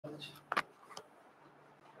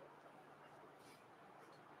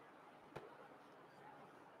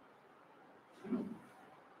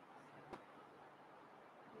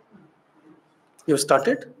You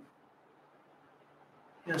started?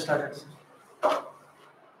 Yeah, started.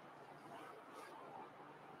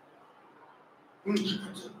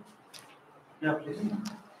 Yeah, please.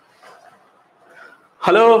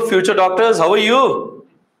 Hello, future doctors. How are you?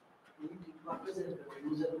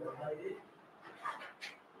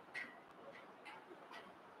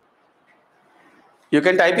 You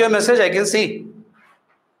can type your message. I can see.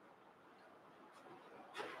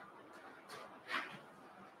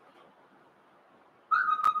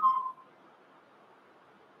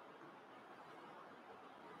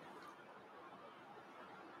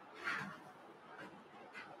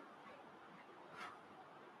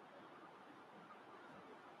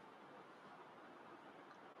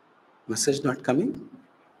 Message not coming?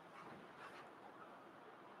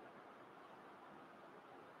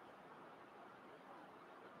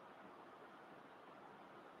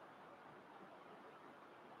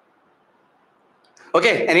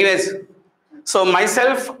 Okay, anyways. So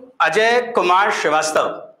myself, Ajay Kumar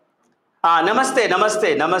Srivastav. Namaste,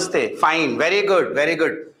 namaste, namaste. Fine, very good, very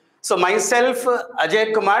good. So myself,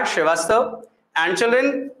 Ajay Kumar Srivastav, and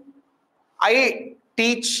children, I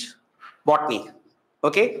teach botany.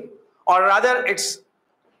 Okay? Or rather, it's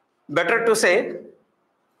better to say,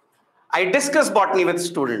 I discuss botany with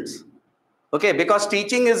students. Okay, because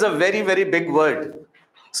teaching is a very, very big word.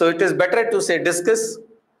 So it is better to say discuss,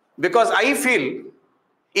 because I feel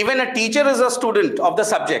even a teacher is a student of the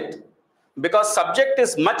subject, because subject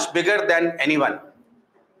is much bigger than anyone.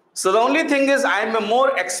 So the only thing is I am a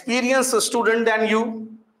more experienced student than you,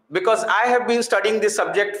 because I have been studying this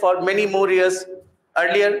subject for many more years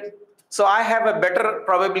earlier. So I have a better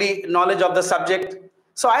probably knowledge of the subject.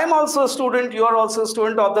 So I am also a student, you are also a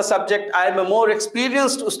student of the subject. I am a more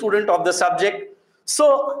experienced student of the subject.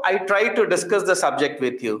 So I try to discuss the subject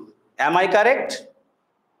with you. Am I correct?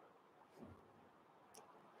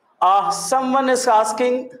 Someone is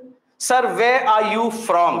asking, sir, where are you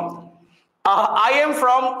from? I am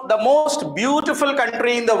from the most beautiful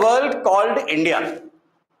country in the world called India.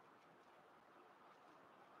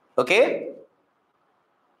 Okay?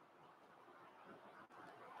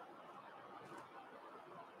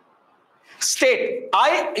 State.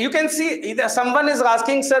 You can see, either someone is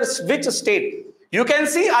asking, sir, which state? You can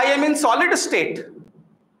see I am in solid state.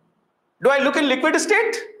 Do I look in liquid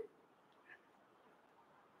state?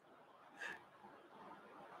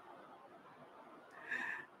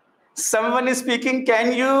 Someone is speaking,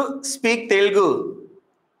 can you speak Telugu?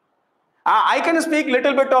 I can speak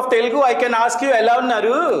little bit of Telugu. I can ask you, Ella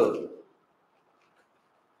Naru.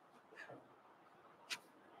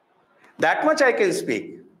 That much I can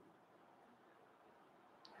speak.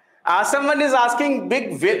 Someone is asking,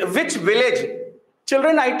 which village?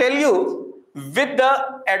 Children, I tell you, with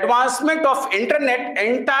the advancement of internet,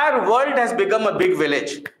 entire world has become a big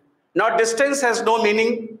village. Now, distance has no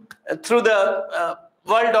meaning through the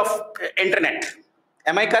world of internet.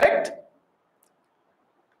 Am I correct?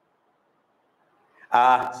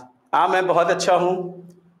 मैं बहुत अच्छा हूँ,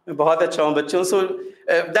 मैं बहुत अच्छा हूँ बच्चों. So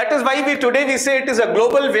that is why today we say it is a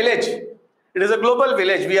global village. It is a global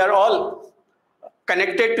village. We are all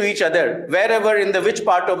connected to each other, wherever in the which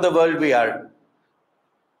part of the world we are.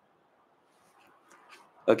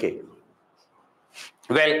 Okay.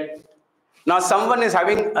 Well, now someone is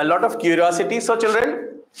having a lot of curiosity. So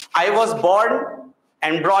children, I was born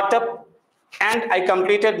and brought up, and I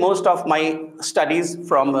completed most of my studies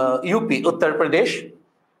from UP, Uttar Pradesh.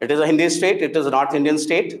 It is a Hindi state. It is a North Indian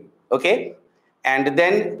state. Okay. And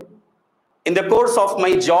then in the course of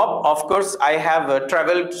my job, of course, I have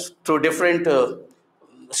traveled through different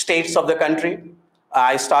states of the country.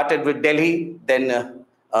 I started with Delhi, then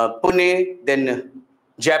Pune, then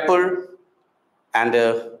Jaipur, and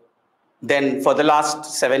then for the last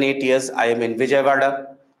 7-8 years, I am in Vijayawada.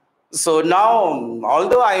 So now,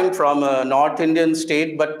 although I am from a North Indian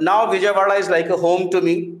state, but now Vijayawada is like a home to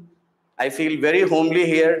me. I feel very homely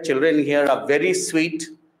here. Children here are very sweet,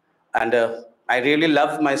 and I really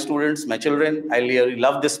love my students, my children. I really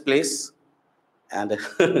love this place, and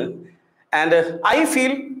and I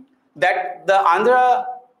feel that the Andhra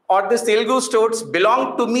or the Telugu states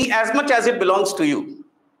belong to me as much as it belongs to you.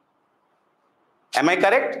 Am I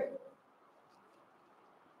correct?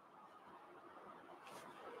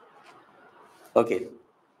 Okay.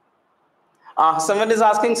 Someone is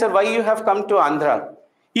asking, sir, why you have come to Andhra?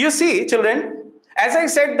 You see, children, as I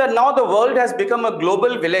said, that now the world has become a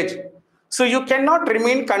global village. So you cannot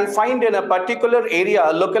remain confined in a particular area,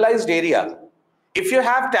 a localized area. If you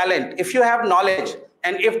have talent, if you have knowledge,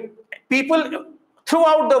 and if people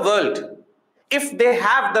throughout the world, if they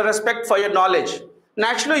have the respect for your knowledge,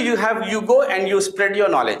 naturally you go and you spread your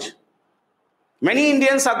knowledge. Many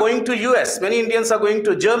Indians are going to US, many Indians are going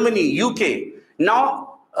to Germany, UK.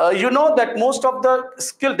 Now, you know that most of the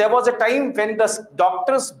skill, there was a time when the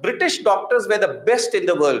doctors, British doctors were the best in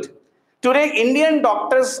the world. Today, Indian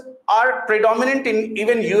doctors are predominant in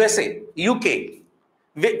even USA, UK.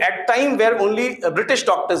 At time where only British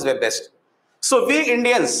doctors were best. So we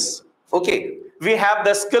Indians, okay, we have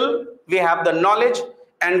the skill, we have the knowledge,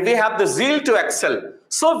 and we have the zeal to excel.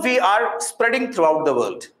 So we are spreading throughout the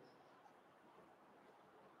world.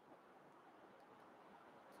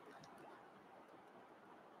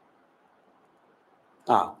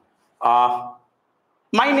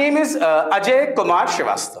 My name is Ajay Kumar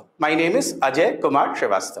Srivastava. My name is Ajay Kumar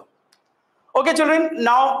Srivastava. Okay, children,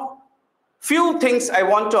 now few things I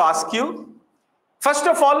want to ask you. First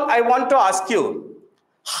of all, I want to ask you,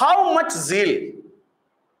 how much zeal,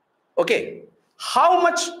 okay, how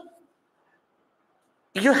much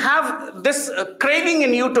you have this craving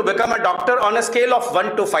in you to become a doctor on a scale of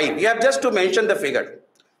 1 to 5. You have just to mention the figure.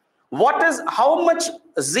 What is, how much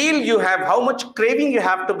zeal you have, how much craving you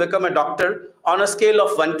have to become a doctor on a scale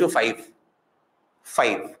of 1 to 5?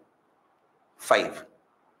 5. 5.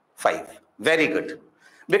 5. Very good.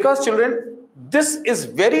 Because children, this is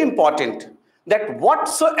very important that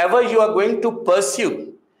whatsoever you are going to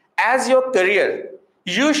pursue as your career,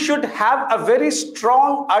 you should have a very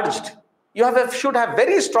strong urge. Should have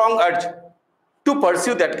very strong urge to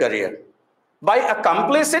pursue that career. By a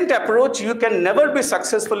complacent approach, you can never be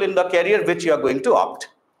successful in the career which you are going to opt.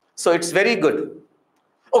 So it's very good.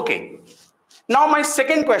 Okay. Now my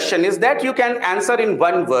second question is that you can answer in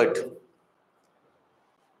one word.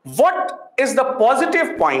 What is the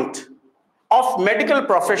positive point of medical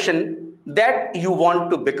profession that you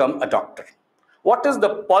want to become a doctor? What is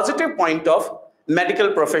the positive point of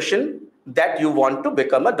medical profession that you want to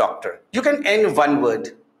become a doctor? You can end one word.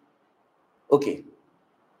 Okay.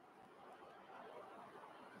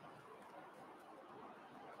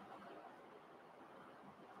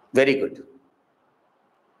 Very good.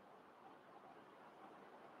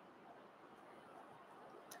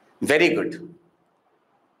 Very good.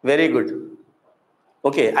 Very good.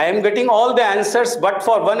 Okay, I am getting all the answers, but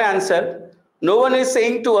for one answer, no one is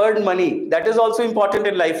saying to earn money. That is also important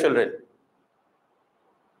in life, children.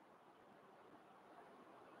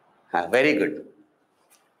 Very good.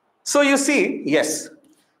 So you see, yes.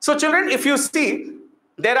 So children, if you see,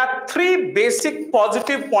 there are 3 basic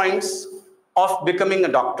positive points of becoming a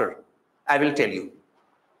doctor. I will tell you.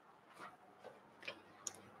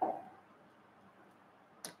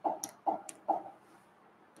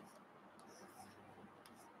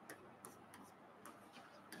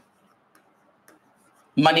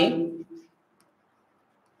 Money,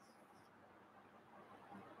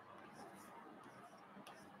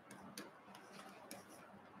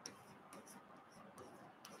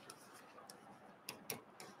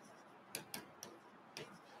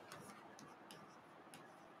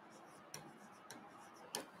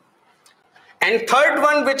 and third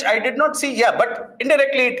one, which I did not see, yeah, but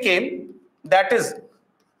indirectly it came, that is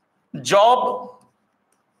job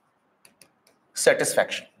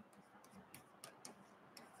satisfaction.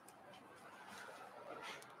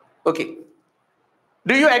 Okay.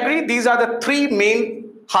 Do you agree these are the 3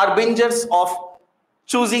 main harbingers of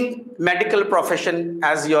choosing medical profession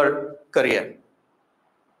as your career?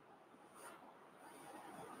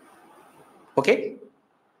 Okay.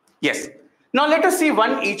 Yes. Now let us see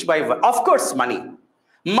one each by one. Of course, money.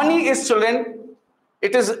 Money is, children,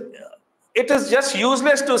 it is just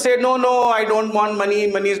useless to say, no, I don't want money.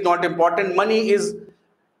 Money is not important. Money is,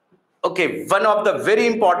 okay, one of the very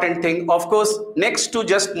important thing, of course, next to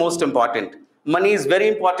just most important. Money is very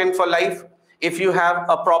important for life. If you have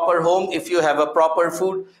a proper home, if you have a proper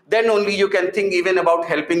food, then only you can think even about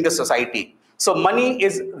helping the society. So money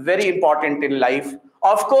is very important in life,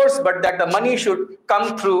 of course, but that the money should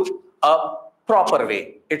come through a proper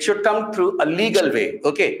way. It should come through a legal way.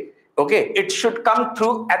 Okay. It should come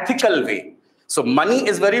through ethical way. So money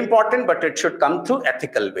is very important, but it should come through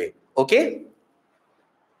ethical way. Okay.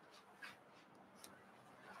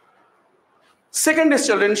 Second is,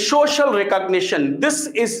 children, social recognition. This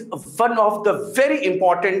is one of the very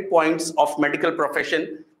important points of medical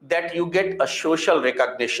profession, that you get a social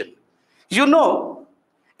recognition. You know,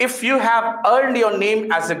 if you have earned your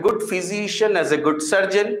name as a good physician, as a good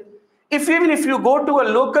surgeon, even if you go to a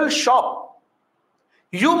local shop,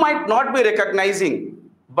 you might not be recognizing,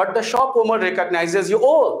 but the shop owner recognizes you.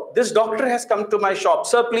 Oh, this doctor has come to my shop.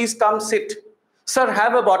 Sir, please come sit. Sir,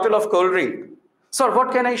 have a bottle of cold drink. Sir,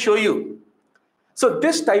 what can I show you? So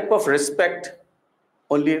this type of respect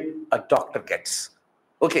only a doctor gets,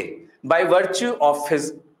 okay, by virtue of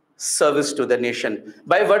his service to the nation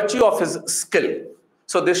by virtue of his skill.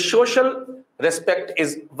 So this social respect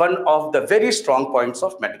is one of the very strong points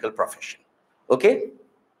of medical profession. Okay?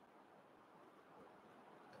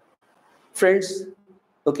 Friends,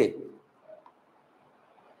 okay.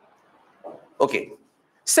 Okay.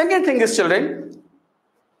 Second thing is, children,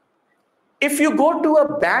 if you go to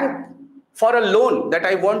a bank for a loan, that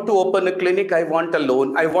I want to open a clinic, I want a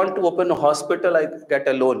loan. I want to open a hospital, I get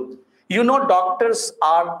a loan. You know, doctors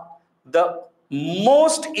are the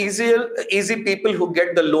most easy people who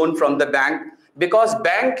get the loan from the bank, because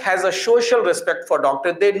bank has a social respect for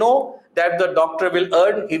doctor. They know that the doctor will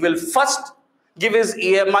earn, he will first give his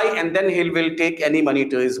EMI and then he will take any money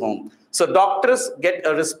to his home. So doctors get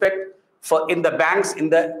a respect for in the banks, in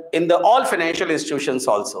the all financial institutions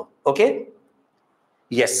also. Okay?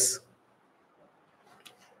 Yes.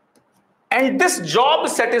 And this job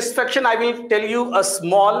satisfaction, I will tell you a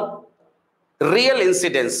small real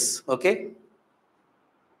incidence. Okay?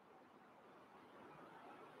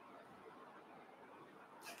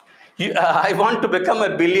 I want to become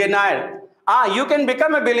a billionaire. You can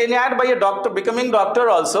become a billionaire by a doctor, becoming doctor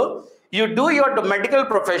also. You do your medical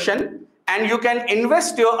profession and you can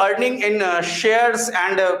invest your earning in shares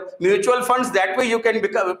and mutual funds. That way you can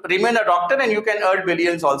remain a doctor and you can earn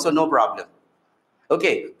billions also, no problem.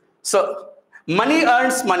 Okay, so money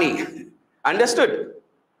earns money. Understood?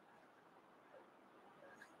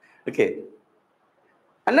 Okay.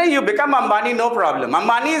 And then you become Ambani, no problem.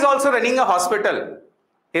 Ambani is also running a hospital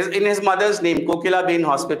in his mother's name, Kokila Bain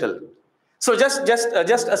Hospital. So just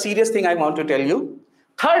a serious thing I want to tell you.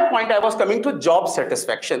 Third point, I was coming to job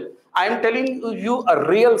satisfaction. I am telling you a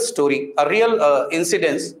real story, a real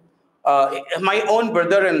incidence. My own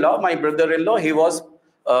brother-in-law, he was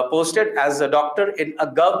posted as a doctor in a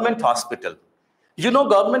government hospital. You know,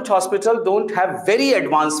 government hospitals don't have very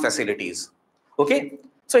advanced facilities. Okay,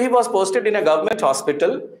 so he was posted in a government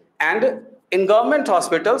hospital, and in government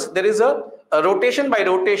hospitals there is a rotation by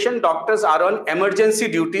rotation. Doctors are on emergency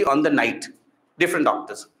duty on the night, different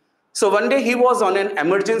doctors. So one day he was on an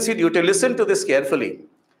emergency duty. Listen to this carefully.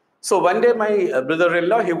 So one day my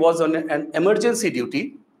brother-in-law, he was on an emergency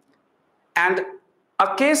duty, and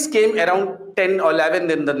a case came around 10 or 11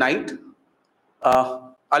 in the night.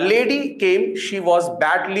 A lady came, she was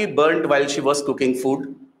badly burnt while she was cooking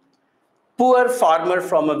food. Poor farmer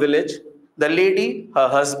from a village, the lady, her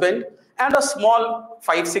husband, and a small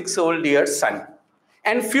 5-6-year-old son.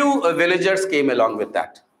 And few villagers came along with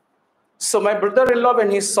that. So my brother-in-law,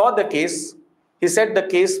 when he saw the case, he said the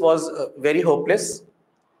case was very hopeless.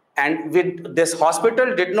 And with this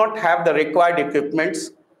hospital did not have the required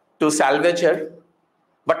equipments to salvage her.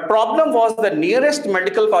 But problem was the nearest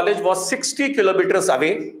medical college was 60 kilometers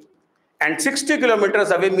away. And 60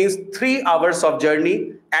 kilometers away means 3 hours of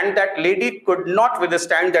journey. And that lady could not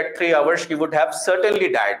withstand that 3 hours. She would have certainly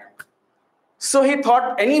died. So he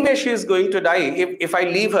thought, anyway, she is going to die if I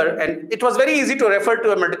leave her. And it was very easy to refer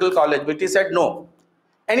to a medical college, but he said, no.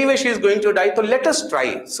 Anyway, she is going to die, so let us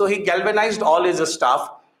try. So he galvanized all his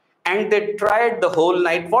staff, and they tried the whole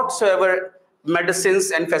night, whatsoever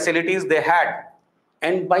medicines and facilities they had.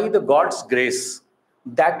 And by the God's grace,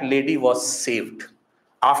 that lady was saved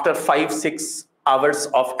after 5-6 hours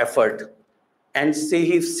of effort. And see,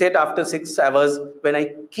 he said after 6 hours, when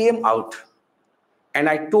I came out, and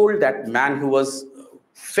I told that man who was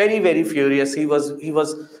very, very furious, he was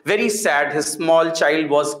very sad. His small child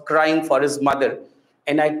was crying for his mother.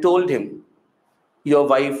 And I told him, your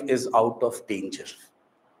wife is out of danger.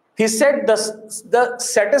 He said the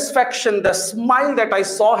satisfaction, the smile that I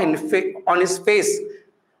saw on his face,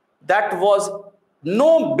 that was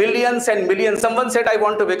no billions and millions. Someone said, I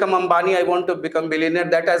want to become Ambani, I want to become billionaire.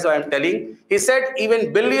 That is what I am telling. He said,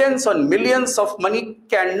 even billions or millions of money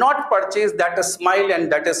cannot purchase that smile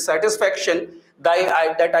and that is satisfaction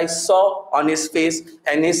that I saw on his face.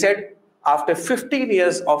 And he said, after 15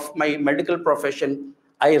 years of my medical profession,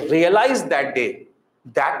 I realized that day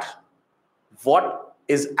that what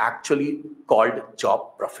is actually called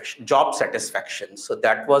job satisfaction. So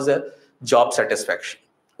that was a job satisfaction.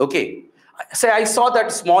 Okay. Say I saw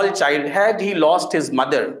that small child, had he lost his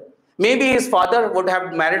mother, maybe his father would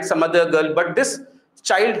have married some other girl, but this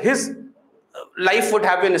child, his life would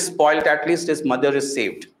have been spoiled. At least his mother is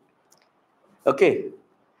saved. Okay.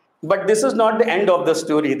 But this is not the end of the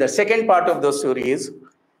story. The second part of the story is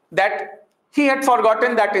that he had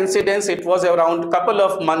forgotten that incident. It was around a couple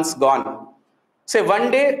of months gone. Say one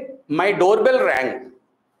day my doorbell rang.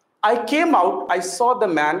 I came out, I saw the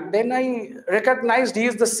man, then I recognized he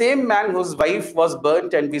is the same man whose wife was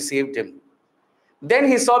burnt and we saved him. Then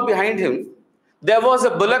he saw behind him, there was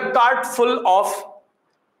a bullock cart full of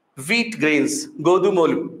wheat grains,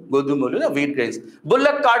 godumolu, no, wheat grains.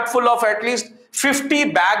 Bullock cart full of at least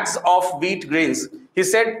 50 bags of wheat grains. He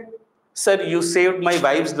said, sir, you saved my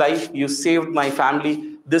wife's life, you saved my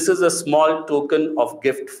family. This is a small token of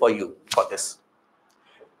gift for you for this.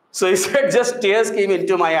 So he said, just tears came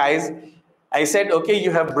into my eyes. I said, okay,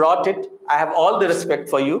 you have brought it. I have all the respect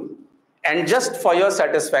for you. And just for your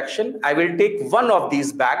satisfaction, I will take one of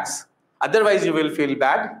these bags. Otherwise, you will feel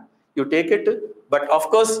bad. You take it. But of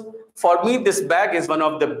course, for me, this bag is one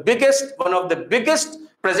of the biggest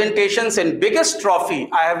presentations and biggest trophy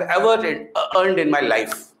I have ever earned in my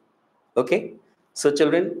life. Okay. So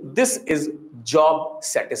children, this is job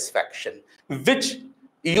satisfaction, which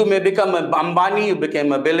you may become a Ambani, you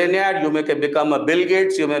become a billionaire, you may become a Bill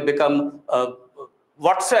Gates, you may become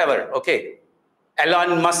whatsoever, okay,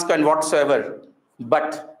 Elon Musk and whatsoever.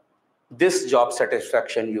 But this job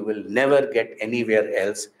satisfaction you will never get anywhere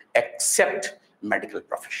else except medical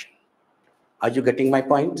profession. Are you getting my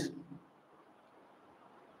point?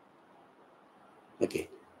 Okay.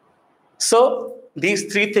 So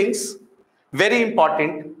these three things, very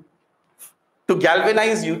important to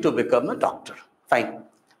galvanize you to become a doctor. Fine.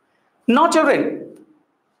 Now children,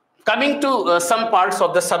 coming to some parts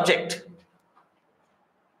of the subject.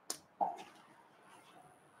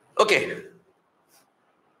 Okay.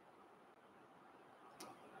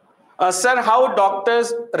 Sir, how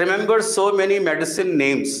doctors remember so many medicine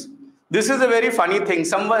names? This is a very funny thing.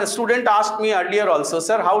 A student asked me earlier also,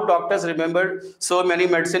 sir, how doctors remember so many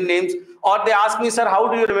medicine names? Or they asked me, sir, how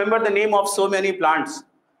do you remember the name of so many plants?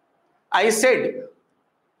 I said,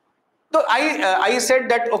 so I said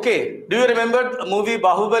that, okay, do you remember the movie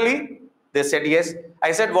Bahubali? They said, yes.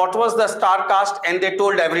 I said, what was the star cast? And they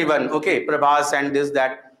told everyone, okay, Prabhas and this,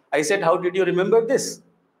 that. I said, how did you remember this?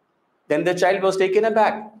 Then the child was taken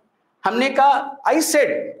aback. Humne kaha, I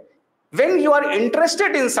said, when you are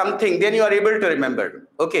interested in something, then you are able to remember.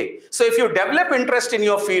 Okay. So if you develop interest in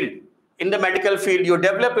your field, in the medical field, you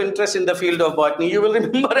develop interest in the field of botany, you will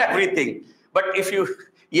remember everything. But if you,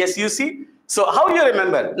 yes, you see. So how you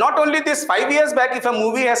remember? Not only this, 5 years back, if a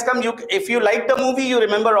movie has come, if you like the movie, you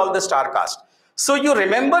remember all the star cast. So you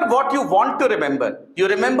remember what you want to remember. You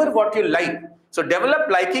remember what you like. So develop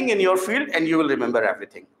liking in your field and you will remember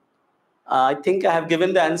everything. I think I have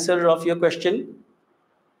given the answer of your question.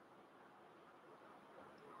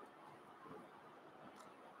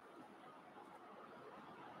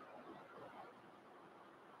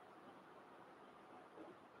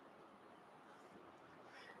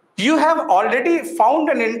 You have already found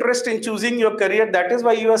an interest in choosing your career. That is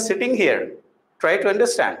why you are sitting here. Try to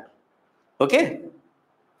understand. Okay?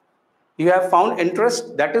 You have found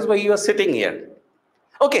interest. That is why you are sitting here.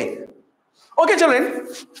 Okay. Okay, children.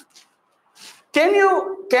 Can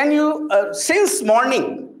you since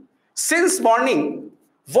morning,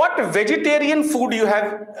 what vegetarian food you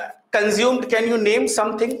have consumed? Can you name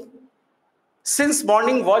something? Since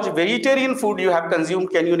morning, what vegetarian food you have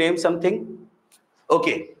consumed? Can you name something?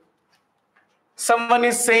 Okay. Someone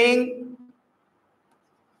is saying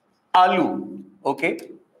aloo. Okay.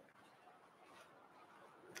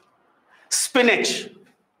 Spinach.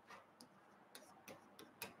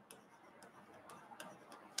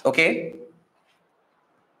 Okay.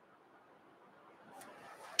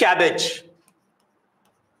 Cabbage.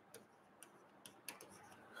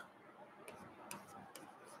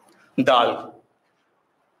 Dal.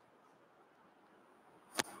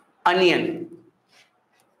 Onion.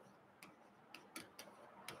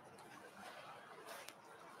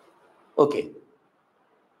 Okay.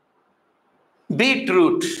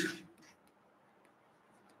 Beetroot.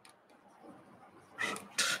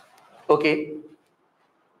 Okay.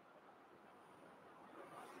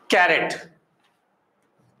 Carrot.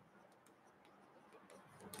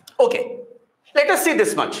 Okay. Let us see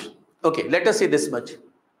this much. Okay. Let us see this much.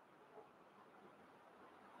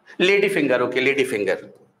 Ladyfinger. Okay.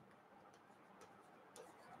 Ladyfinger.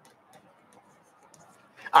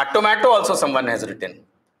 Tomato also someone has written.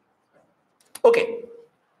 Okay.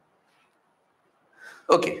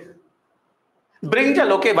 Okay.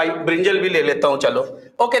 Brinjal. Okay, bhai. Brinjal bhi le leta hu, chalo.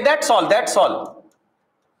 Okay, that's all. That's all.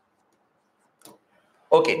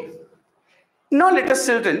 Okay. Now let us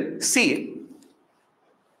children see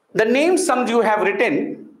the names some you have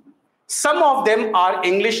written. Some of them are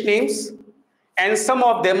English names and some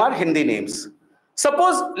of them are Hindi names.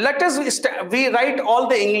 Suppose let us we write all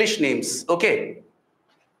the English names. Okay.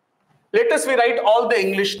 Let us we write all the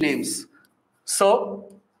English names. So,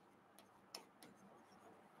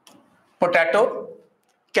 potato,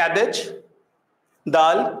 cabbage,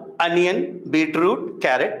 dal, onion, beetroot,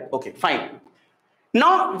 carrot. Okay, fine.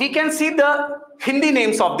 Now we can see the Hindi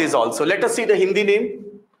names of these also. Let us see the Hindi name.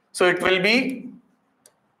 So it will be,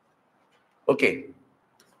 okay,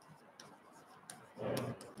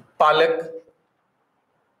 palak.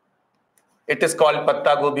 It is called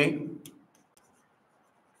patta gobi.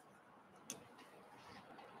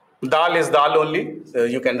 Dal is dal only.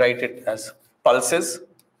 You can write it as pulses.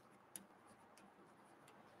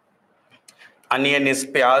 Onion is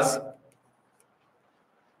pyaz.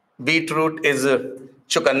 Beetroot is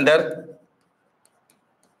chukandar.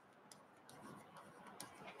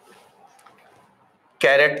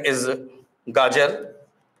 Carrot is gajar.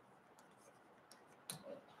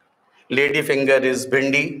 Ladyfinger is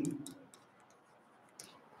bhindi.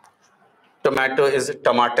 Tomato is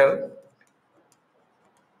tomato.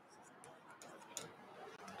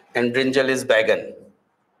 And brinjal is baigan.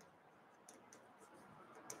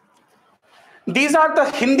 These are the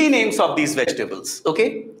Hindi names of these vegetables,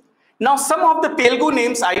 okay? Now some of the Telugu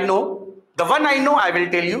names I know. The one I know I will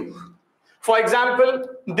tell you. For example,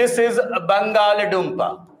 this is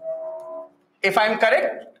Bangaladumpa. If I am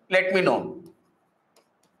correct, let me know.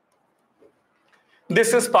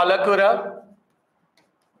 This is Palakura.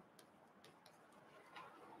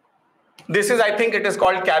 This is, I think it is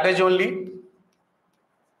called cabbage only.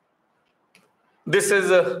 This is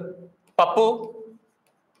Pappu.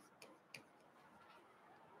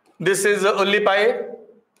 This is Ullipai.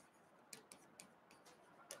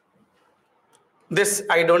 This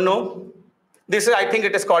I don't know. This is, I think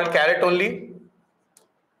it is called carrot only.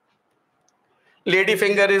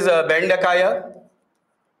 Ladyfinger is Bendakaya.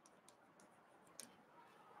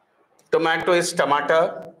 Tomato is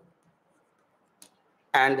tomato.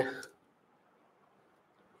 And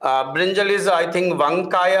brinjal is, I think,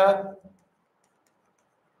 Vankaya.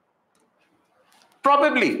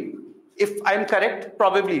 Probably, if I'm correct,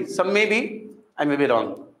 probably. Some maybe, I may be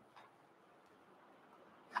wrong.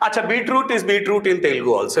 Acha, beetroot is beetroot in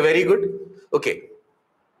Telugu also. Very good. Okay.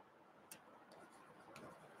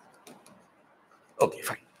 Okay,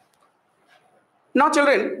 fine. Now,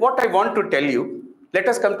 children, what I want to tell you, let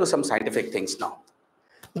us come to some scientific things now.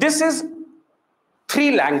 This is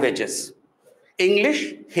 3 languages: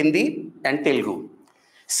 English, Hindi, and Telugu.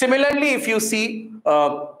 Similarly, if you see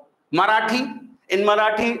Marathi, in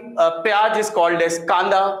Marathi, pyaj is called as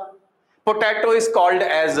kanda, potato is called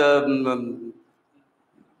as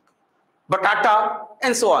batata,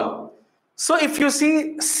 and so on. So if you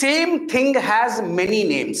see, same thing has many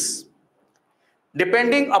names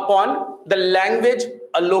depending upon the language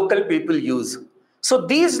a local people use. So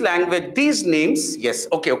these names, yes,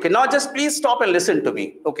 okay. Now just please stop and listen to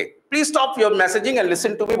me. Okay, please stop your messaging and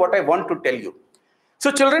listen to me what I want to tell you.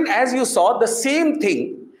 So children, as you saw, the same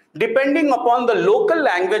thing, depending upon the local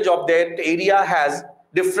language of that area, has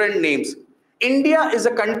different names. India is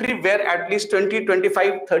a country where at least 20,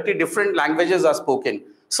 25, 30 different languages are spoken.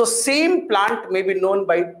 So same plant may be known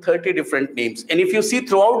by 30 different names. And if you see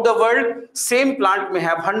throughout the world, same plant may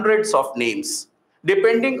have hundreds of names,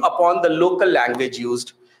 depending upon the local language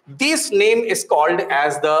used. This name is called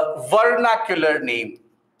as the vernacular name.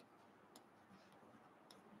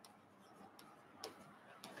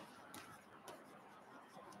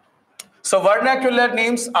 So vernacular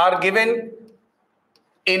names are given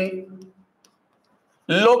in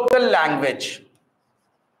local language.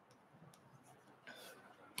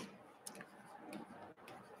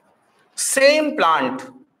 Same plant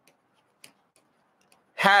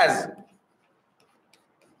has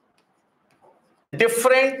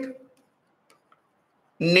different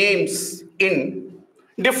names in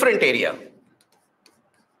different area.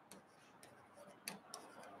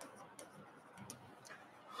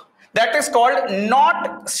 That is called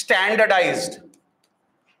not standardized.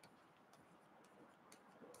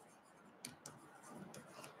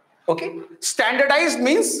 Okay, standardized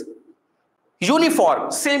means uniform,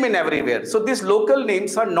 same in everywhere. So these local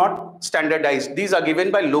names are not standardized. These are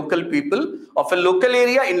given by local people of a local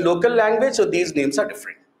area in local language. So these names are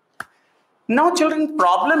different. Now children,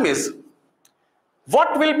 problem is,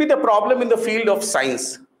 what will be the problem in the field of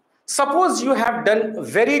science? Suppose you have done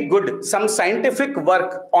very good, some scientific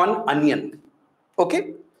work on onion.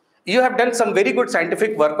 Okay, you have done some very good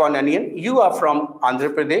scientific work on onion. You are from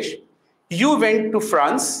Andhra Pradesh. You went to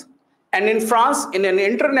France. And in France, in an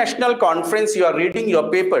international conference, you are reading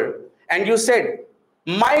your paper and you said,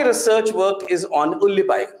 my research work is on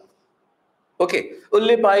ullipai. Okay,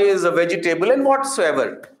 ullipai is a vegetable and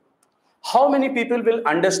whatsoever. How many people will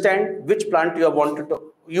understand which plant you want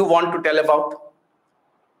to tell about?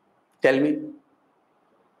 Tell me.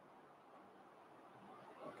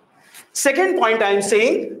 Second point I am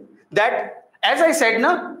saying that, as I said,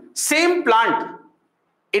 same plant.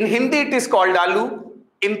 In Hindi it is called aloo.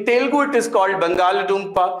 In Telugu, it is called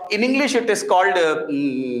Bangaladumpa. In English, it is called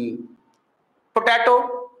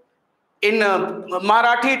potato. In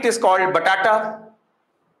Marathi, it is called batata.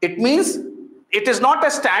 It means it is not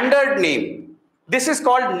a standard name. This is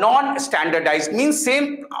called non-standardized, means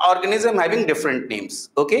same organism having different names.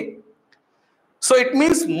 Okay. So it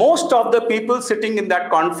means most of the people sitting in that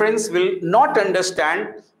conference will not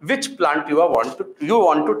understand which plant you want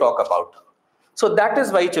to talk about. So that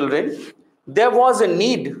is why, children, there was a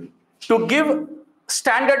need to give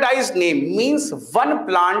standardized name, means one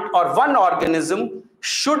plant or one organism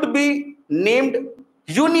should be named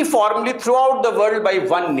uniformly throughout the world by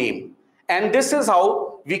one name. And this is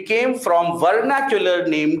how we came from vernacular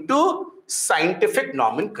name to scientific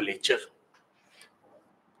nomenclature.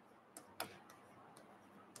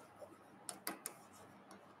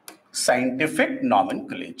 Scientific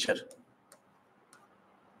nomenclature.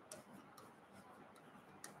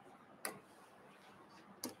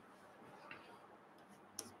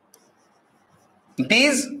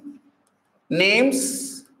 These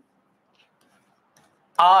names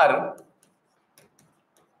are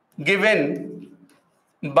given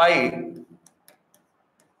by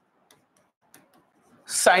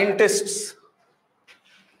scientists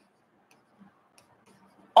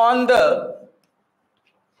on the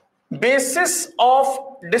basis of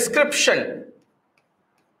description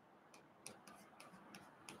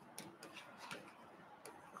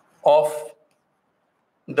of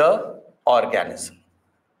the organism.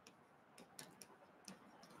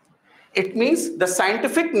 It means the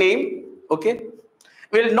scientific name, okay,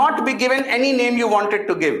 will not be given any name you wanted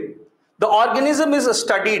to give. The organism is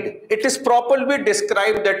studied. It is properly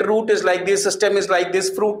described that root is like this, stem is like this,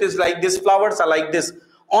 fruit is like this, flowers are like this.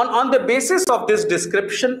 On the basis of this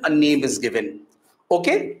description, a name is given.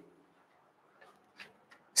 Okay?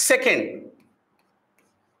 Second,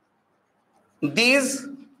 these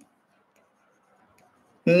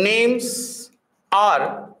names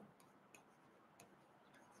are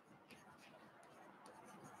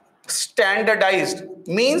standardized,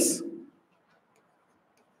 means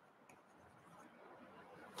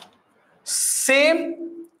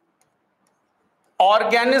same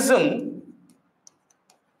organism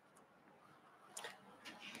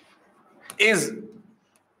is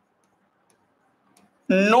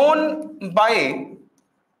known by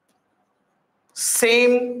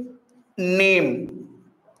same name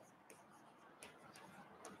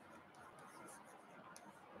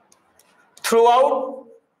throughout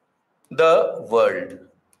the world.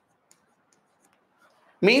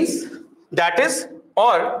 Means that is,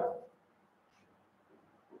 or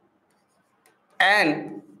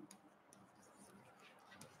an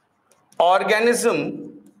organism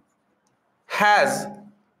has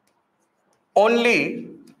only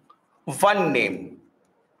one name.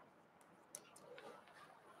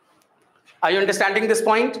 Are you understanding this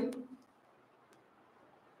point?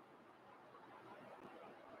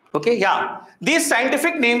 Okay, yeah. These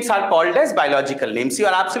scientific names are called as biological names. You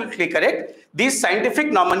are absolutely correct. This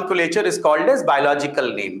scientific nomenclature is called as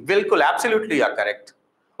biological name. Bilkul, absolutely you are correct.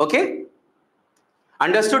 Okay?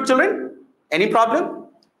 Understood, children? Any problem?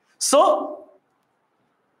 So,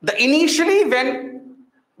 the initially when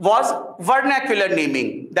was vernacular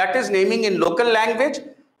naming, that is naming in local language.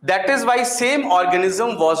 That is why same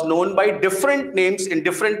organism was known by different names in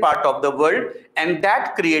different part of the world, and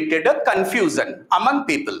that created a confusion among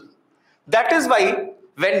people. That is why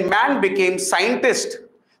when man became scientist,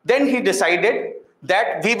 then he decided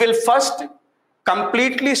that we will first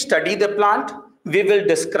completely study the plant, we will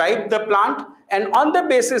describe the plant, and on the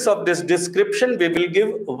basis of this description, we will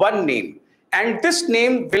give one name. And this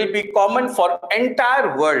name will be common for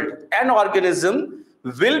entire world. An organism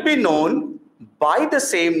will be known by the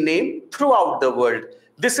same name throughout the world.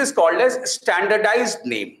 This is called as standardized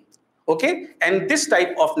name. Okay? And this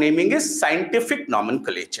type of naming is scientific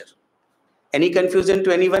nomenclature. Any confusion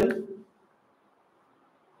to anyone?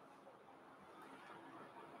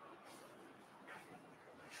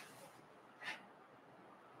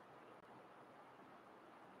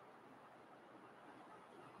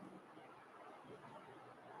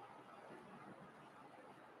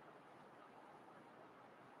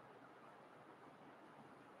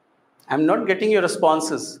 I'm not getting your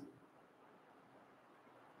responses.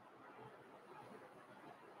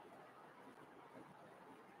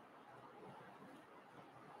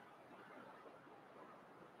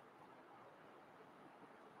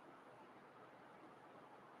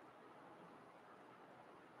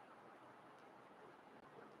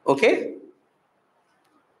 Okay?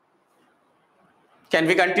 Can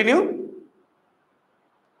we continue?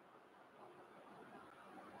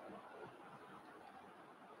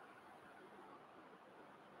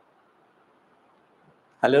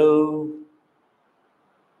 Hello.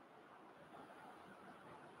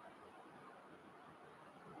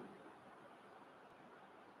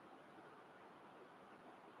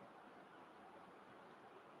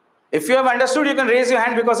 If you have understood, you can raise your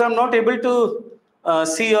hand because I'm not able to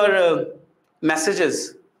see your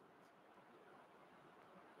messages.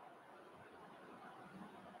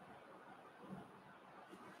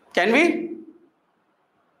 Can we?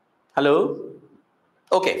 Hello?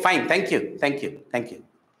 Okay, fine. Thank you. Thank you. Thank you.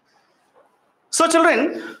 So,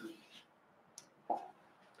 children,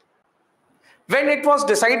 when it was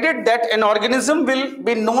decided that an organism will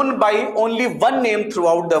be known by only one name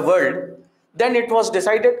throughout the world, then it was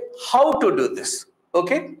decided how to do this.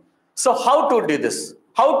 Okay? So, how to do this?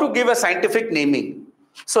 How to give a scientific naming?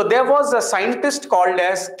 So, there was a scientist called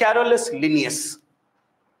as Carolus Linnaeus.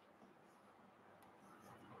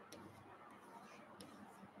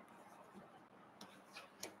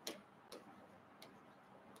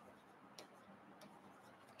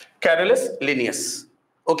 Carolus Linnaeus.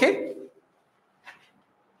 Okay?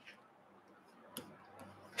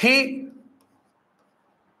 He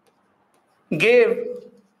gave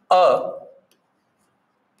a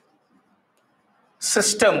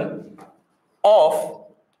system of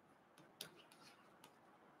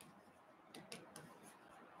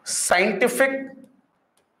scientific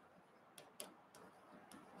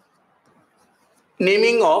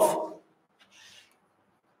naming of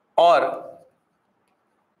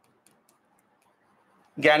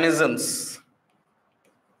organisms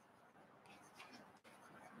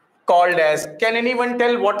called as, can anyone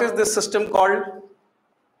tell what is this system called?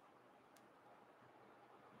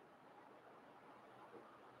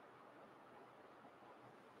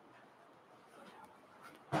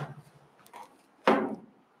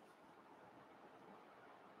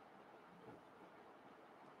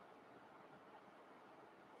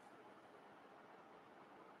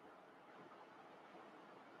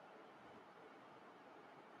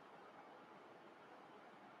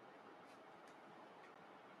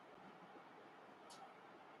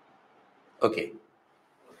 Okay.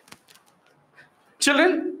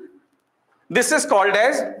 Children, this is called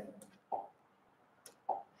as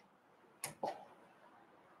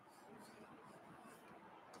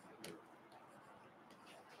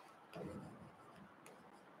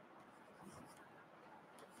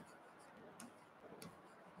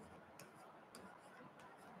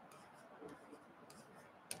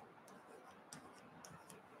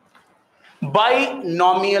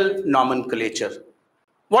binomial nomenclature.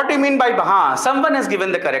 What do you mean by someone has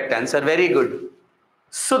given the correct answer. Very good.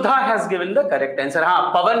 Sudha has given the correct answer.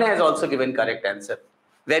 Pavan has also given correct answer.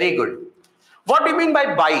 Very good. What do you mean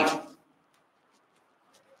by bi?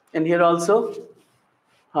 And here also?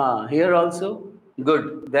 Here also?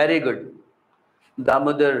 Good. Very good.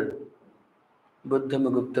 Damodar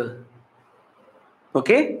Buddhamagupta.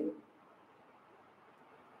 Okay?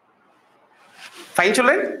 Fine,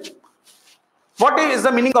 children? What is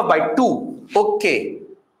the meaning of by? Two. Okay.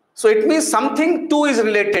 So it means something two is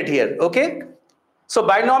related here. Okay? So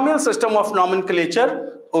binomial system of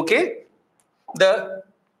nomenclature. Okay?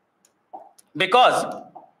 Because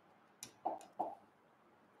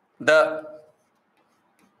the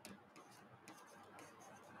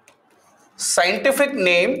scientific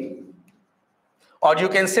name, or you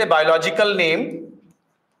can say biological name,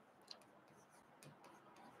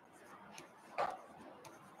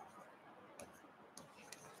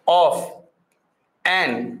 of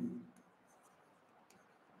an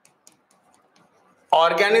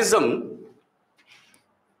organism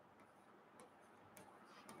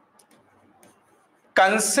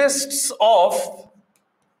consists of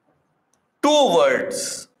two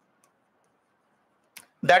words.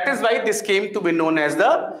 That is why this came to be known as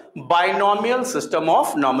the binomial system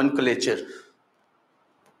of nomenclature.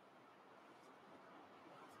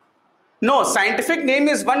 No, scientific name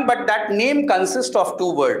is one, but that name consists of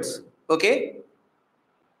two words. Okay?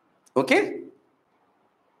 Okay?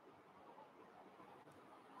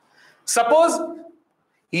 Suppose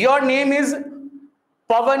your name is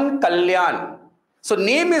Pavan Kalyan. So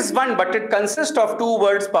name is one, but it consists of two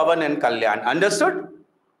words, Pavan and Kalyan. Understood?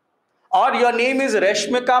 Or your name is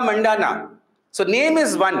Rashmika Mandana. So name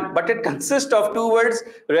is one, but it consists of two words,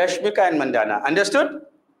 Rashmika and Mandana. Understood?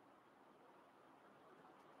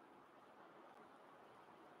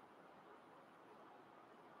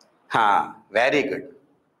 Very good.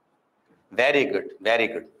 Very good. Very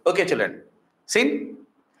good. Okay, children. See?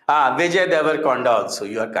 Vijay Devarkonda also.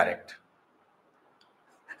 You are correct.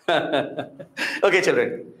 Okay,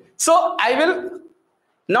 children. So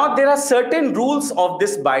now there are certain rules of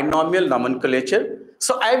this binomial nomenclature.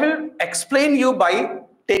 So I will explain you by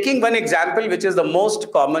taking one example, which is the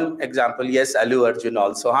most common example. Yes, Allu Arjun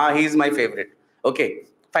also. He is my favorite. Okay,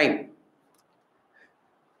 fine.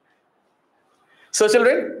 So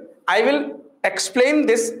children, I will explain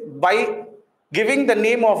this by giving the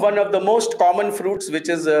name of one of the most common fruits which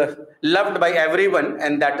is loved by everyone,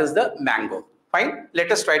 and that is the mango. Fine,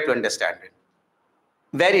 let us try to understand it.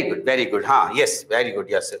 Very good, very good. Yes, very good,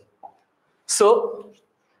 yes, sir. So,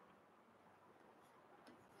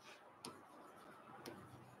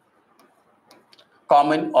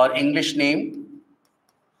 common or English name,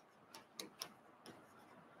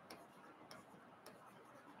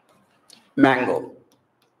 mango.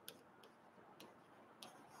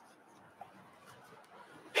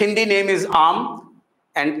 Hindi name is Aam,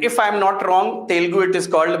 and if I am not wrong, Telugu it is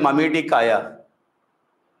called Mamidikaya.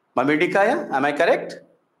 Mamidikaya, am I correct?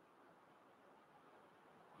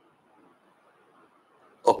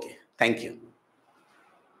 Okay, thank you.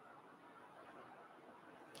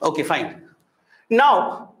 Okay, fine.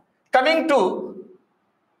 Now, coming to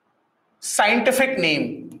scientific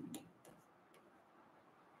name.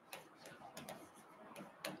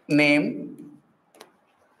 Name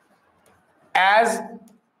as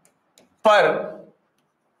per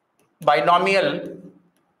binomial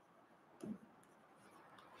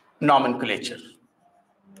nomenclature.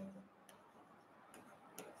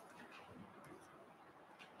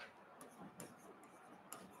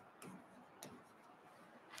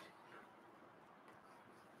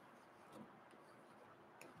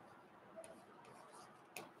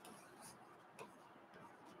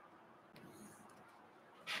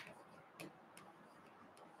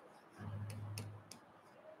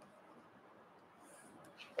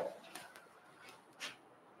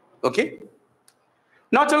 Okay.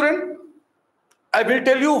 Now, children, I will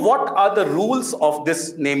tell you what are the rules of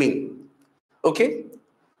this naming. Okay.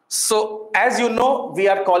 So, as you know, we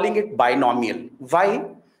are calling it binomial. Why?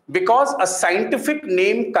 Because a scientific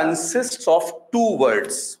name consists of two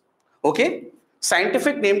words. Okay.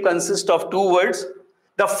 Scientific name consists of two words.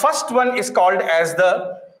 The first one is called as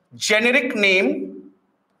the generic name.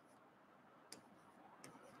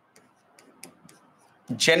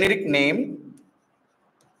 Generic name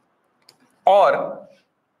or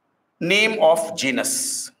name of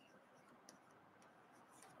genus.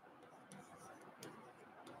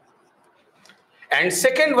 And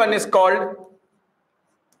second one is called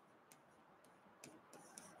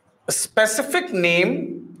specific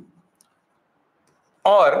name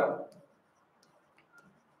or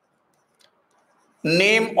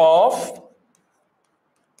name of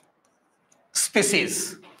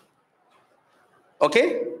species.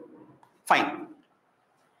 Okay, fine.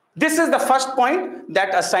 This is the first point,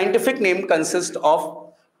 that a scientific name consists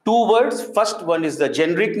of two words. First one is the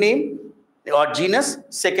generic name or genus.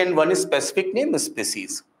 Second one is specific name,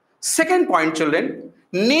 species. Second point, children,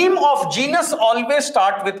 name of genus always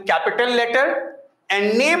start with capital letter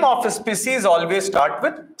and name of species always start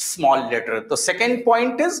with small letter. The second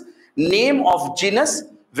point is name of genus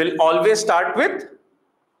will always start with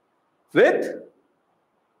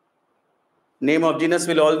name of genus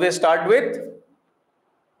will always start with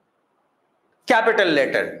capital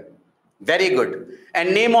letter. Very good.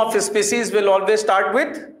 And name of species will always start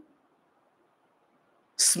with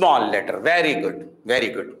small letter. Very good. Very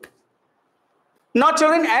good. Now,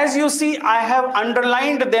 children, as you see, I have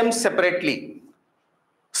underlined them separately.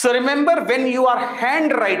 So remember, when you are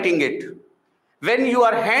handwriting it,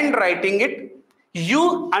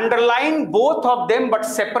 you underline both of them, but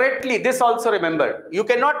separately. This also remember. You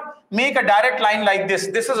cannot make a direct line like this.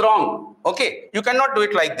 This is wrong. Okay. You cannot do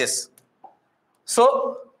it like this.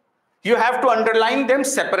 So you have to underline them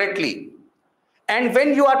separately. And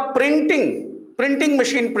when you are printing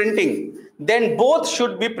machine printing, then both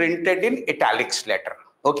should be printed in italics letter.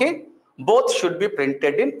 Okay. Both should be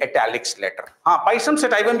printed in italics letter. Paisam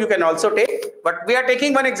Sativum you can also take, but we are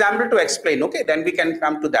taking one example to explain. Okay. Then we can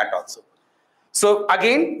come to that also. So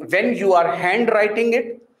again, when you are handwriting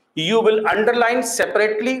it, you will underline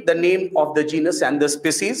separately the name of the genus and the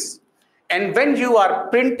species. And when you are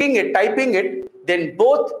printing it, typing it, then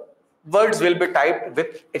both words will be typed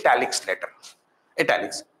with italics letter.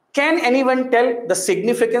 Italics. Can anyone tell the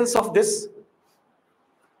significance of this?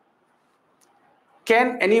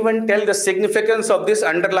 Can anyone tell the significance of this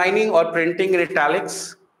underlining or printing in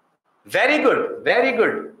italics? Very good. Very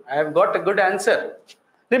good. I have got a good answer.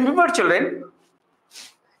 Remember, children,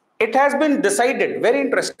 it has been decided, very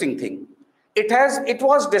interesting thing. It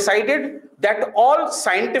was decided that all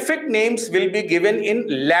scientific names will be given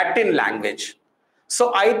in Latin language.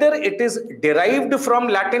 So either it is derived from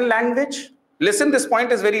Latin language. Listen, this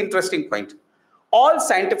point is very interesting point. All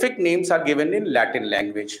scientific names are given in Latin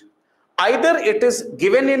language. Either it is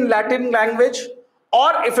given in Latin language,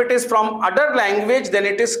 or if it is from other language, then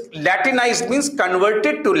it is Latinized, means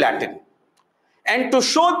converted to Latin. And to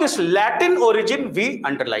show this Latin origin, we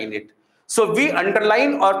underline it. So we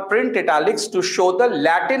underline or print italics to show the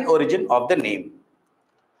Latin origin of the name.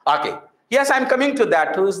 Okay. Yes, I'm coming to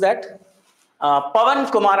that. Who is that? Pavan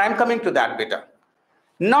Kumar. I'm coming to that, beta.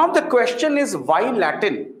 Now the question is, why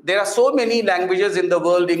Latin? There are so many languages in the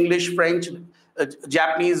world: English, French,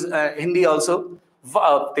 Japanese, Hindi also,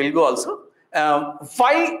 Telugu also.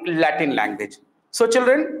 Why Latin language? So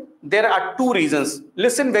children, there are two reasons.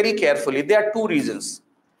 Listen very carefully. There are two reasons.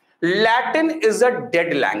 Latin is a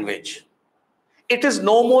dead language. It is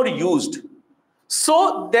no more used.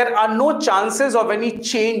 So there are no chances of any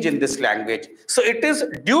change in this language. So it is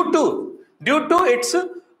due to its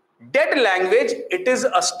dead language, it is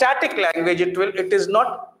a static language. It is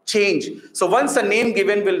not change. So once a name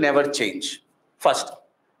given will never change. First.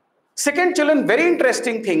 Second, children, very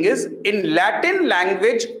interesting thing is, in Latin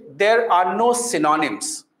language, there are no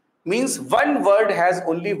synonyms. Means one word has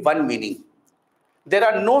only one meaning. There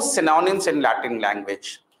are no synonyms in Latin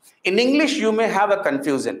language. In English, you may have a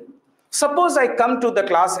confusion. Suppose I come to the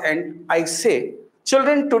class and I say,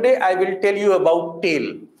 children, today I will tell you about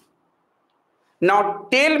tail. Now,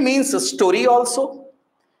 tail means a story also.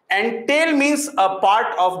 And tail means a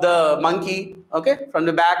part of the monkey, okay, from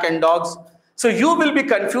the back, and dogs. So you will be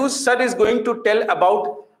confused. Sir is going to tell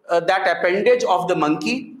about that appendage of the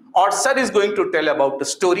monkey, or sir is going to tell about the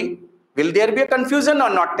story. Will there be a confusion or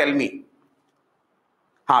not? Tell me.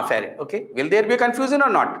 Fair. Okay. Will there be a confusion or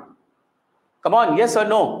not? Come on. Yes or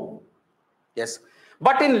no? Yes.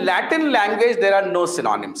 But in Latin language, there are no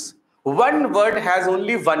synonyms. One word has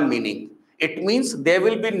only one meaning. It means there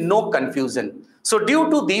will be no confusion. So due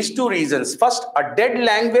to these two reasons, first, a dead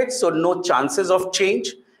language, so no chances of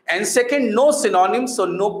change. And second, no synonyms, so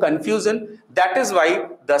no confusion. That is why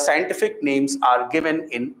the scientific names are given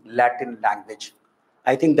in Latin language.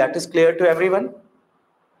 I think that is clear to everyone.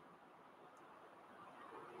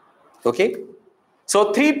 Okay.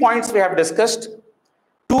 So 3 points we have discussed.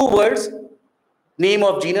 2 words, name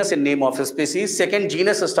of genus and name of a species. Second,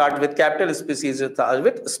 genus starts with capital, species starts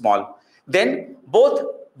with small. Then both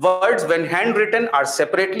words, when handwritten, are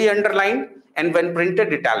separately underlined, and when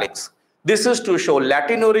printed, italics. This is to show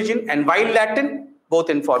Latin origin, and while Latin,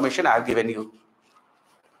 both information I have given you.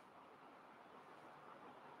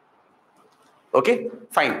 Okay,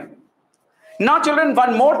 fine. Now children,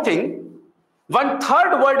 one more thing. One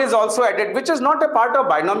third word is also added, which is not a part of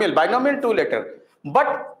binomial. Binomial 2-letter.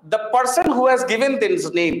 But the person who has given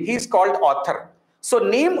this name, he is called author. So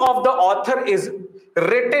name of the author is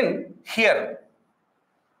written here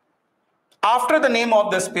after the name of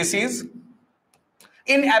the species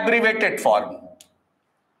in abbreviated form.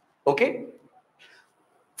 Okay.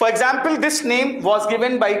 For example, this name was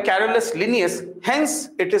given by Carolus Linnaeus, hence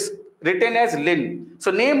it is written as Lin. So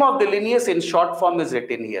name of the Linnaeus in short form is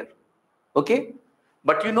written here. Okay.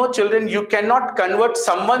 But you know, children, you cannot convert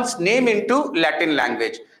someone's name into Latin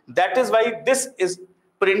language. That is why this is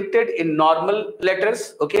printed in normal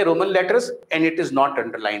letters, okay, Roman letters, and it is not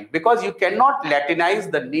underlined, because you cannot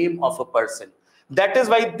Latinize the name of a person. That is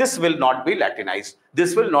why this will not be Latinized.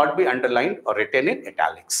 This will not be underlined or written in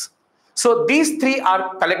italics. So these 3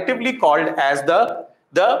 are collectively called as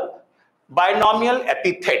the binomial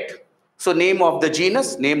epithet. So name of the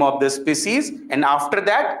genus, name of the species, and after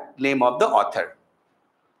that, name of the author.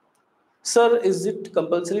 Sir, is it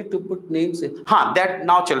compulsory to put names in? That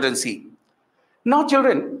now children see. Now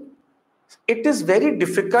children, it is very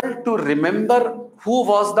difficult to remember who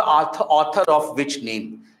was the author of which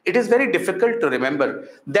name. It is very difficult to remember.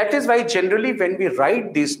 That is why generally when we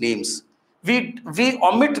write these names, we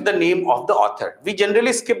omit the name of the author. We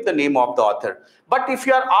generally skip the name of the author. But if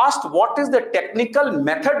you are asked what is the technical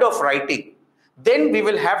method of writing, then we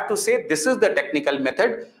will have to say this is the technical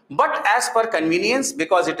method. But as per convenience,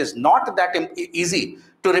 because it is not that easy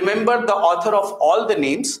to remember the author of all the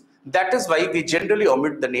names, that is why we generally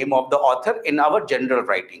omit the name of the author in our general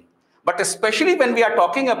writing. But especially when we are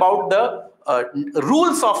talking about the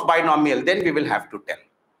rules of binomial, then we will have to tell.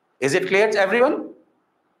 Is it clear to everyone?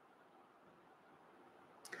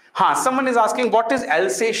 Someone is asking, what is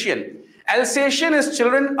Alsatian? Alsatian is,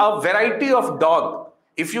 children, a variety of dog.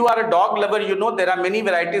 If you are a dog lover, you know there are many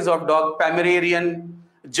varieties of dog: Pomeranian,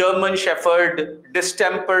 German Shepherd,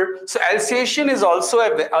 Distemper. So Alsatian is also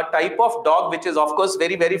a type of dog, which is of course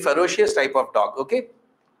very, very ferocious type of dog. Okay.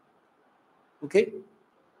 Okay.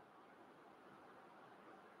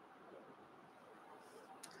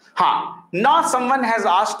 Now someone has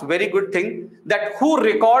asked very good thing, that who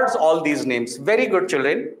records all these names. Very good,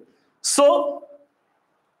 children. So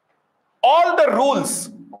all the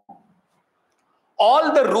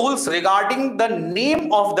rules regarding the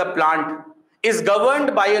name of the plant is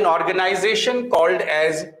governed by an organization called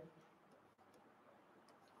as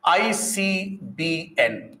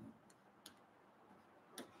ICBN.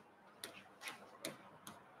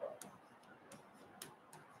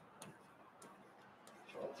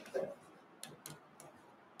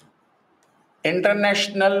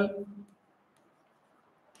 International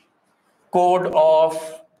Code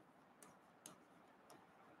of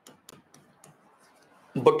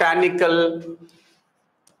Botanical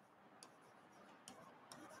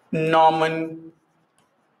Nomenclature.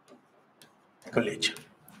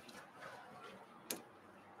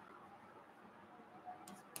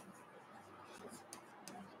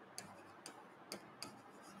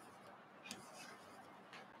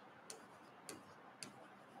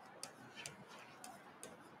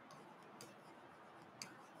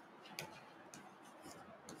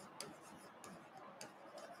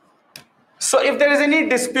 So if there is any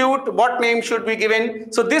dispute, what name should be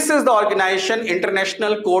given? So this is the organization,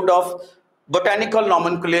 International Code of Botanical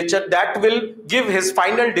Nomenclature, that will give his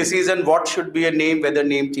final decision what should be a name, whether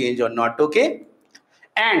name change or not. Okay.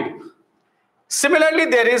 And similarly,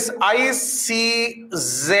 there is ICZN.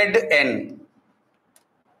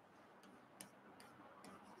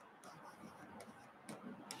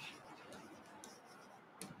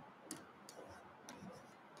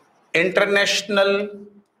 International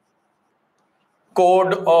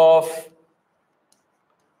Code of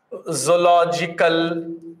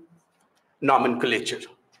Zoological Nomenclature.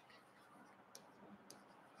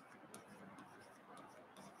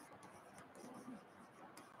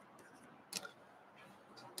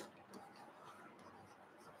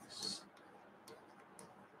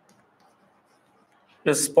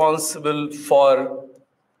 Responsible for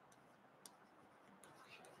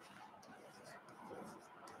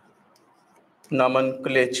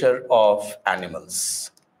nomenclature of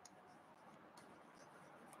animals.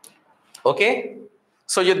 Okay,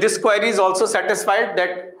 so this query is also satisfied,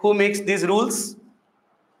 that who makes these rules?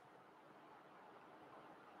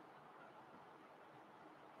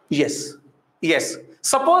 Yes, yes.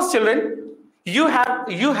 Suppose, children, you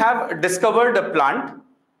have discovered a plant,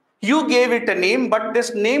 you gave it a name, but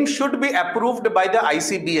this name should be approved by the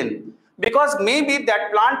ICBN, because maybe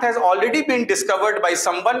that plant has already been discovered by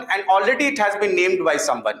someone and already it has been named by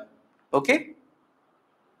someone. Okay.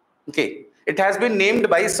 Okay, it has been named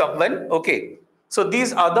by someone. Okay, so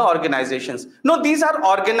these are the organizations. No, these are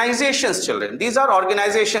organizations, children. These are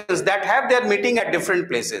organizations that have their meeting at different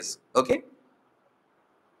places. Okay.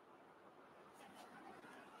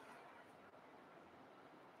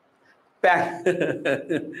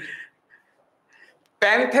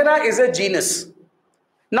 Panthera is a genus.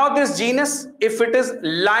 Now this genus, if it is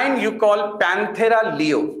lion, you call Panthera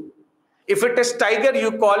leo. If it is tiger,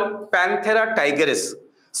 you call Panthera tigris.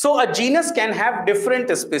 So a genus can have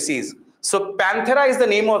different species. So Panthera is the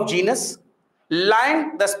name of genus.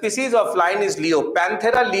 Lion, the species of lion is Leo.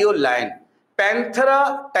 Panthera leo lion.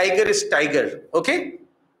 Panthera tigris tiger. Okay.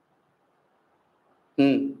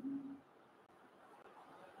 And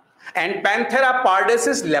Panthera pardus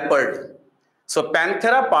is leopard. So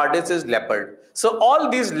Panthera pardus is leopard. So all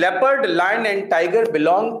these leopard, lion and tiger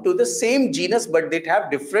belong to the same genus, but they have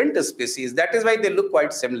different species. That is why they look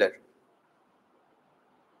quite similar.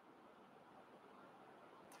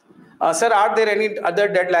 Sir, are there any other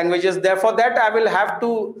dead languages? Therefore, that I will have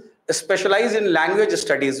to specialize in language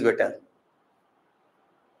studies better.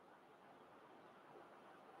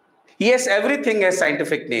 Yes, everything has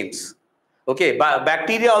scientific names. Okay,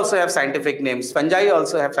 bacteria also have scientific names. Fungi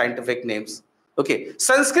also have scientific names. Okay,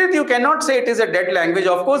 Sanskrit, you cannot say it is a dead language.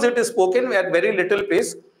 Of course, it is spoken at very little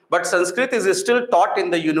pace, but Sanskrit is still taught in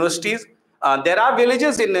the universities. There are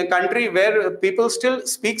villages in a country where people still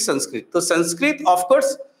speak Sanskrit. So Sanskrit, of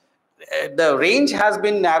course, the range has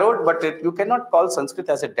been narrowed, but you cannot call Sanskrit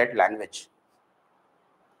as a dead language.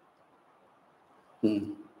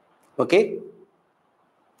 Okay,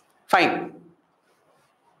 fine.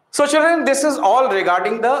 So children, this is all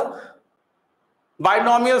regarding the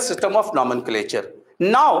binomial system of nomenclature.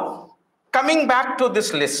 Now, coming back to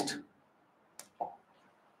this list.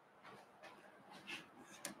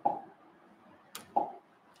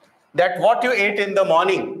 That what you ate in the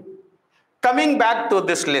morning. Coming back to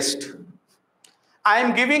this list. I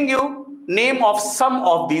am giving you name of some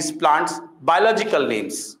of these plants, biological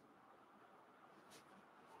names.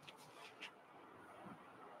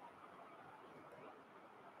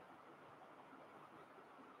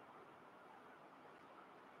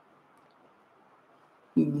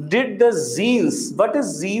 Did the genes, what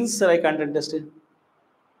is genes, sir? I can't understand.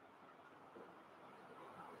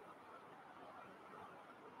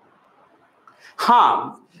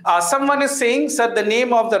 Someone is saying, sir, the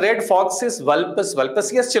name of the red fox is Vulpes.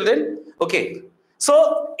 Vulpes, yes, children. Okay.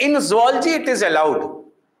 So in zoology, it is allowed.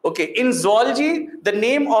 Okay. In zoology, the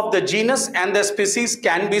name of the genus and the species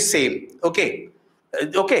can be same. Okay.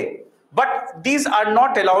 Okay. But these are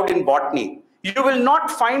not allowed in botany. You will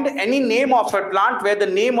not find any name of a plant where the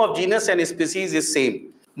name of genus and species is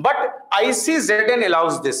same. But ICZN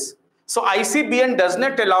allows this. So ICBN does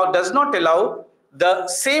not allow the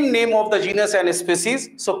same name of the genus and species.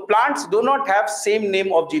 So plants do not have same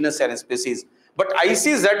name of genus and species. But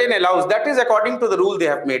ICZN allows. That is according to the rule they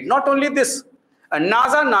have made. Not only this,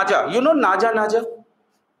 Naja. You know Naja?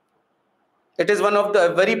 It is one of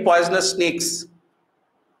the very poisonous snakes.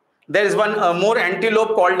 There is one more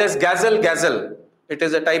antelope called as gazelle. It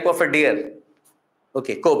is a type of a deer.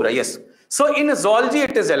 Okay, cobra, yes. So in zoology,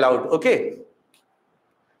 it is allowed. Okay.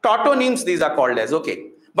 Tautonemes, these are called as.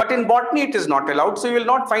 Okay. But in botany, it is not allowed. So you will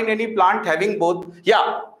not find any plant having both.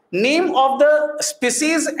 Yeah. Name of the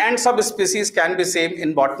species and subspecies can be same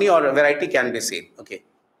in botany, or a variety can be same. Okay.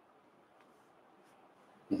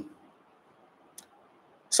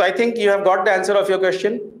 So I think you have got the answer of your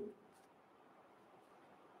question.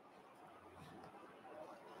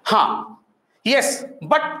 Yes,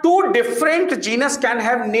 but two different genus can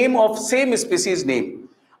have name of same species name.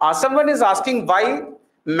 Someone is asking why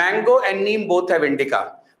mango and neem both have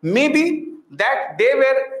indica. Maybe that they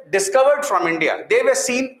were discovered from India. They were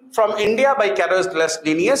seen from India by Carolus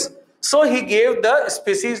Linnaeus. So he gave the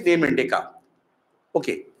species name indica.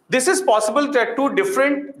 Okay, this is possible that two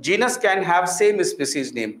different genus can have same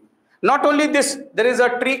species name. Not only this, there is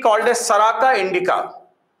a tree called as Saraca indica.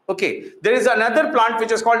 Okay, there is another plant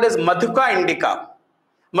which is called as Madhuca indica.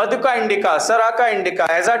 Madhuca indica, Saraca indica,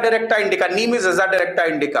 Aza directa indica, neem is Aza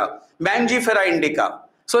directa indica, Mangifera indica.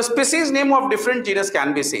 So species name of different genus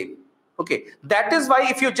can be same. Okay, that is why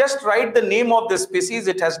if you just write the name of the species,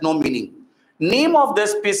 it has no meaning. Name of the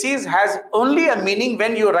species has only a meaning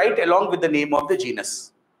when you write along with the name of the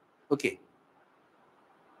genus. Okay.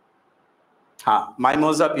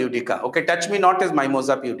 Mimosa pudica. Okay, touch me not is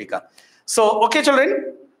Mimosa pudica. So, okay,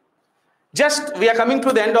 children. Just we are coming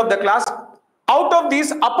to the end of the class. Out of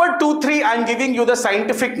these upper 2-3, I am giving you the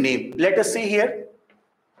scientific name. Let us see here.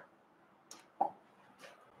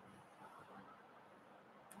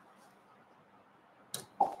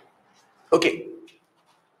 Okay.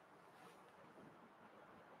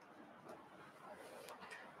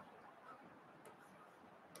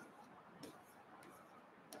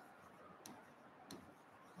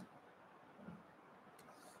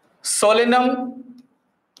 Solanum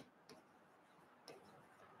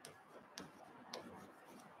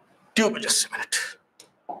just a minute.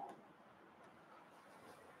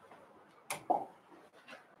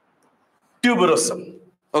 Tuberosum.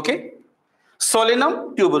 Okay.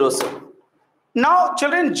 Solanum tuberosum. Now,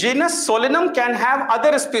 children, genus Solanum can have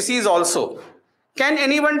other species also. Can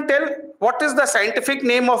anyone tell what is the scientific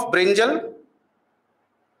name of brinjal?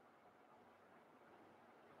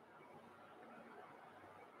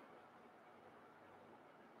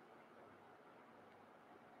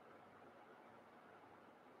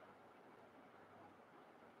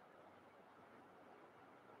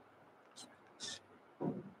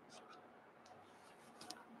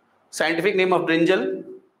 Scientific name of brinjal?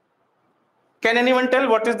 Can anyone tell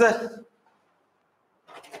what is the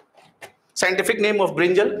scientific name of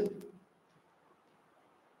brinjal?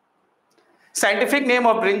 Scientific name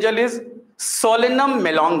of brinjal is Solanum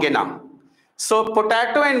melongena. So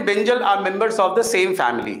potato and brinjal are members of the same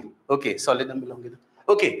family. Okay, Solanum melongena.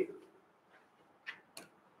 Okay.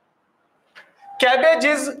 Cabbage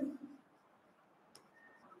is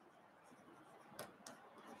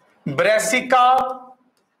Brassica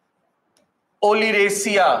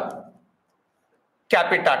oleracea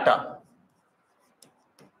capitata.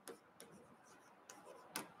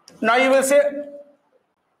 Now you will say,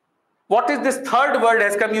 what is this third word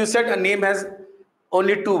has come? You said a name has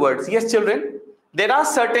only two words. Yes, children, there are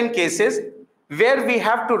certain cases where we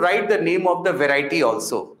have to write the name of the variety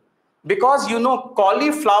also. Because you know,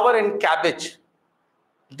 cauliflower and cabbage,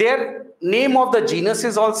 their name of the genus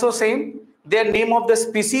is also same. Their name of the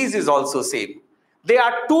species is also same. They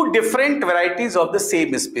are two different varieties of the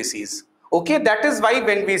same species. Okay, that is why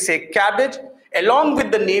when we say cabbage, along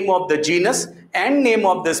with the name of the genus and name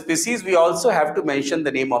of the species, we also have to mention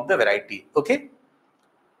the name of the variety. Okay.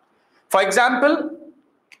 For example,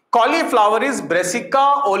 cauliflower is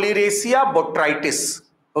Brassica oleracea botrytis.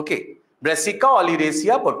 Okay. Brassica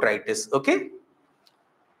oleracea botrytis. Okay.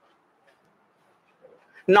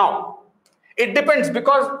 Now, it depends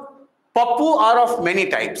because pappu are of many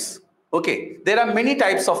types. Okay. There are many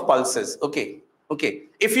types of pulses. Okay. Okay.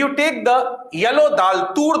 If you take the yellow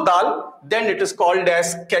dal, tur dal, then it is called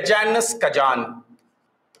as Cajanus Kajan.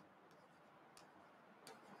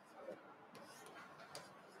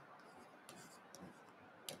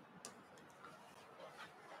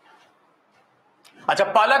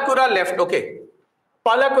 Acha, Palakura left. Okay.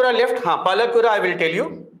 Palakura left. Haan, Palakura I will tell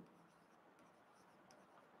you.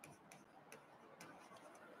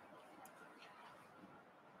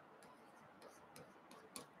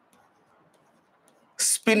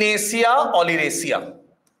 Spinacia oleracea.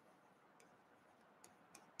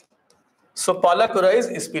 So Palakura is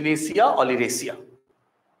Spinacia oleracea.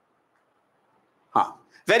 Huh.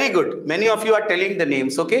 Very good. Many of you are telling the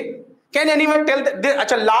names. Okay. Can anyone tell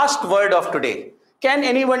the last word of today? Can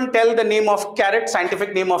anyone tell the name of carrot?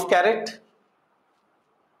 Scientific name of carrot?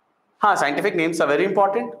 Scientific names are very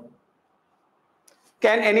important.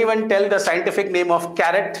 Can anyone tell the scientific name of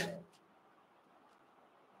carrot?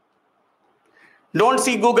 Don't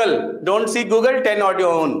see Google. Don't see Google. 10 on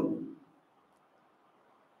your own.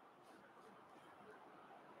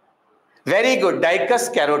 Very good.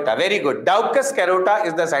 Daucus carota. Very good. Daucus carota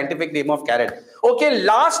is the scientific name of carrot. Okay,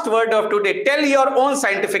 last word of today. Tell your own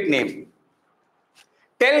scientific name.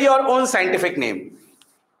 Tell your own scientific name.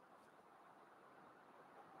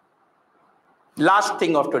 Last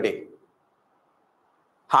thing of today.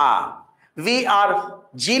 We are,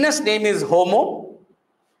 genus name is Homo,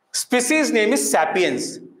 species name is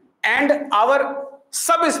Sapiens, and our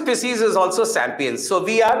subspecies is also Sapiens. So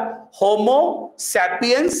we are Homo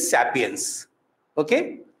sapiens sapiens.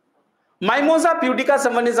 Okay. Mimosa pudica,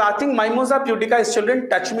 someone is asking. Mimosa pudica is, children,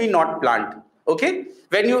 touch me not plant. Okay.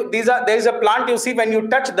 When you, there is a plant you see, when you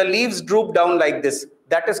touch, the leaves droop down like this.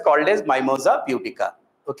 That is called as Mimosa pudica.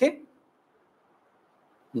 Okay.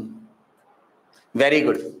 Very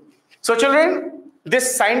good. So children,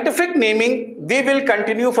 this scientific naming we will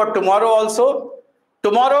continue for tomorrow also.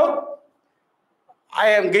 Tomorrow I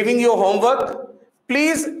am giving you homework.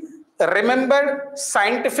 Please remember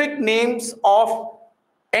scientific names of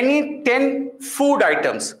any 10 food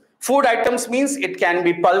items. Food items means it can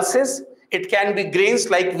be pulses, it can be grains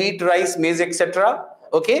like wheat, rice, maize, etc.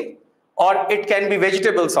 Okay, or it can be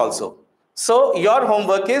vegetables also. So your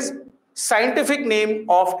homework is scientific name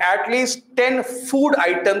of at least 10 food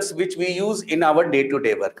items which we use in our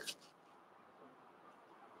day-to-day work.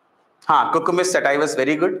 Cucumis sativus,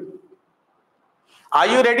 very good. Are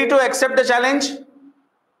you ready to accept the challenge?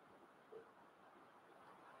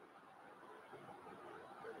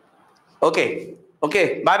 Okay.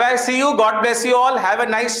 Okay. Bye-bye. See you. God bless you all. Have a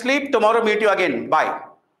nice sleep. Tomorrow meet you again. Bye.